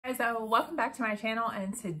welcome back to my channel,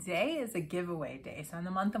 and today is a giveaway day. So in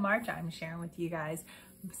the month of March, I'm sharing with you guys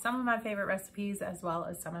some of my favorite recipes as well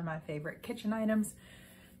as some of my favorite kitchen items.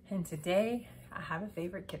 And today I have a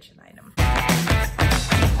favorite kitchen item.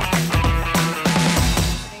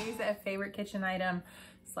 Today's favorite kitchen item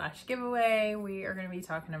slash giveaway, we are going to be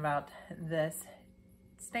talking about this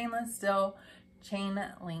stainless steel chain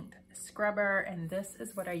linked scrubber, and this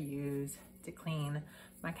is what I use to clean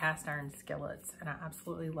my cast iron skillets, and I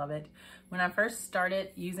absolutely love it. When I first started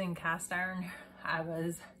using cast iron, I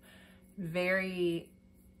was very,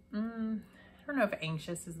 I don't know if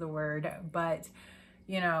anxious is the word, but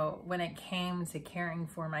you know, when it came to caring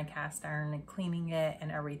for my cast iron and cleaning it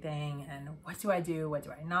and everything, and what do I do, what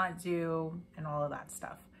do I not do, and all of that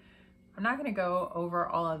stuff. I'm not gonna go over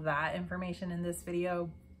all of that information in this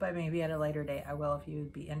video, but maybe at a later date I will if you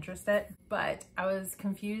would be interested. But I was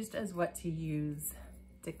confused as what to use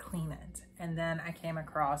to clean it. And then I came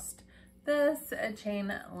across this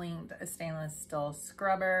chain linked stainless steel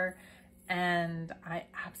scrubber, and I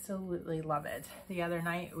absolutely love it. The other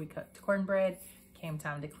night we cooked cornbread, came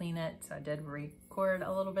time to clean it, so I did record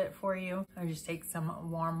a little bit for you. I just take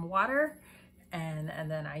some warm water and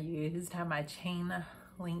then I used my chain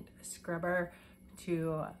linked scrubber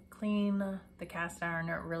to clean the cast iron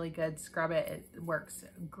really good, scrub it. It works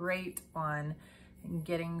great on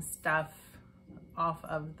getting stuff off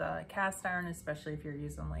of the cast iron, especially if you're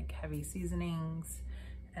using like heavy seasonings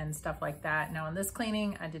and stuff like that. Now in this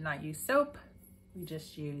cleaning, I did not use soap. We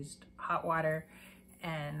just used hot water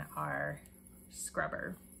and our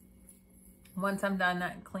scrubber. Once I'm done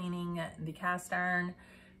cleaning the cast iron,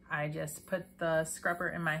 I just put the scrubber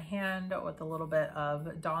in my hand with a little bit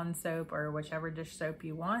of Dawn soap or whichever dish soap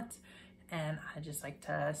you want, and I just like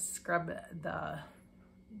to scrub the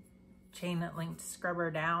chain linked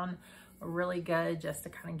scrubber down really good, just to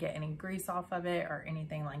kind of get any grease off of it or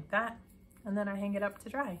anything like that, and then I hang it up to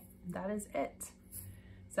dry. That is it.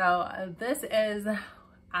 So this is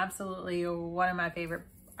absolutely one of my favorite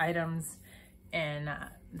items in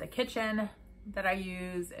the kitchen that I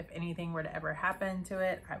use. If anything were to ever happen to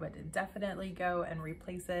it, I would definitely go and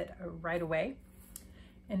replace it right away.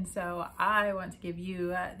 And so I want to give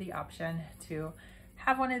you the option to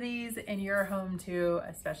have one of these in your home too,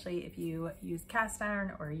 especially if you use cast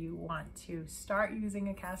iron or you want to start using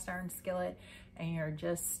a cast iron skillet and you're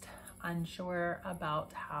just unsure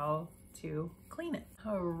about how to clean it.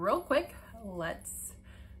 Real quick, let's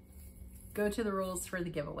go to the rules for the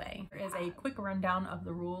giveaway. There is a quick rundown of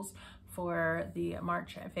the rules for the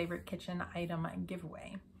March favorite kitchen item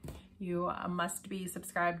giveaway. You must be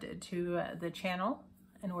subscribed to the channel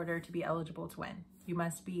in order to be eligible to win. You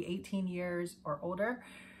must be 18 years or older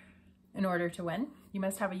in order to win. You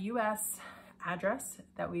must have a US address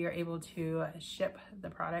that we are able to ship the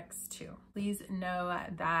products to. Please know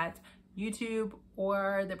that YouTube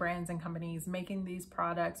or the brands and companies making these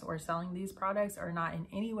products or selling these products are not in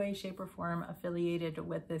any way, shape, or form affiliated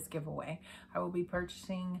with this giveaway. I will be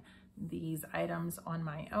purchasing these items on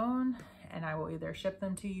my own, and I will either ship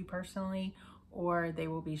them to you personally or they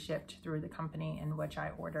will be shipped through the company in which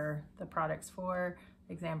I order the products for.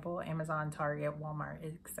 Example, Amazon, Target, Walmart,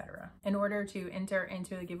 etc. In order to enter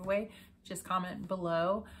into the giveaway, just comment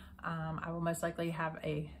below. I will most likely have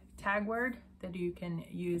a tag word that you can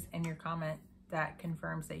use in your comment that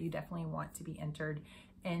confirms that you definitely want to be entered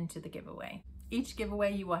into the giveaway. Each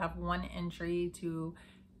giveaway you will have one entry to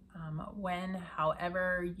win.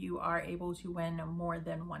 However, you are able to win more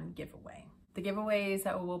than one giveaway. The giveaways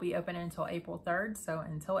will be open until April 3rd. So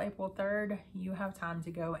until April 3rd, you have time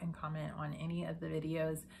to go and comment on any of the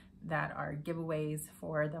videos that are giveaways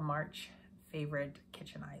for the March favorite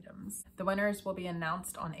kitchen items. The winners will be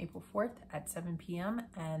announced on April 4th at 7 p.m.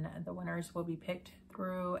 and the winners will be picked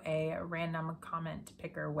through a random comment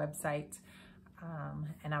picker website,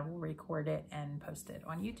 and I will record it and post it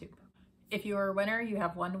on YouTube. If you're a winner, you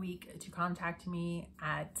have 1 week to contact me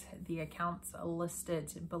at the accounts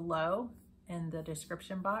listed below in the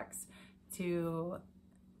description box to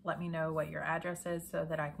let me know what your address is so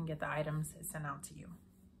that I can get the items sent out to you.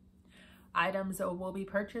 Items will be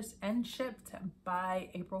purchased and shipped by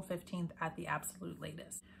April 15th at the absolute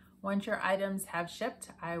latest. Once your items have shipped,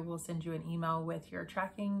 I will send you an email with your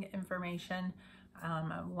tracking information.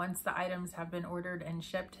 Once the items have been ordered and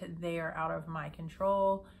shipped, they are out of my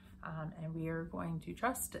control. And we are going to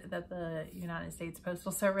trust that the United States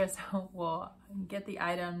Postal Service will get the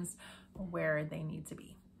items where they need to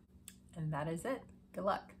be. And that is it. Good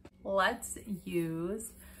luck. Let's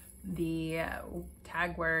use the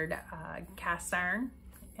tag word cast iron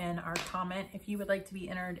in our comment if you would like to be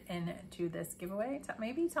entered into this giveaway.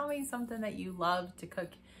 Maybe tell me something that you love to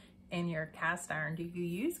cook in your cast iron. Do you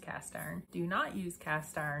use cast iron? Do you not use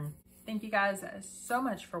cast iron? Thank you guys so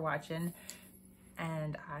much for watching,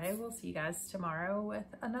 and I will see you guys tomorrow with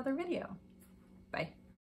another video. Bye.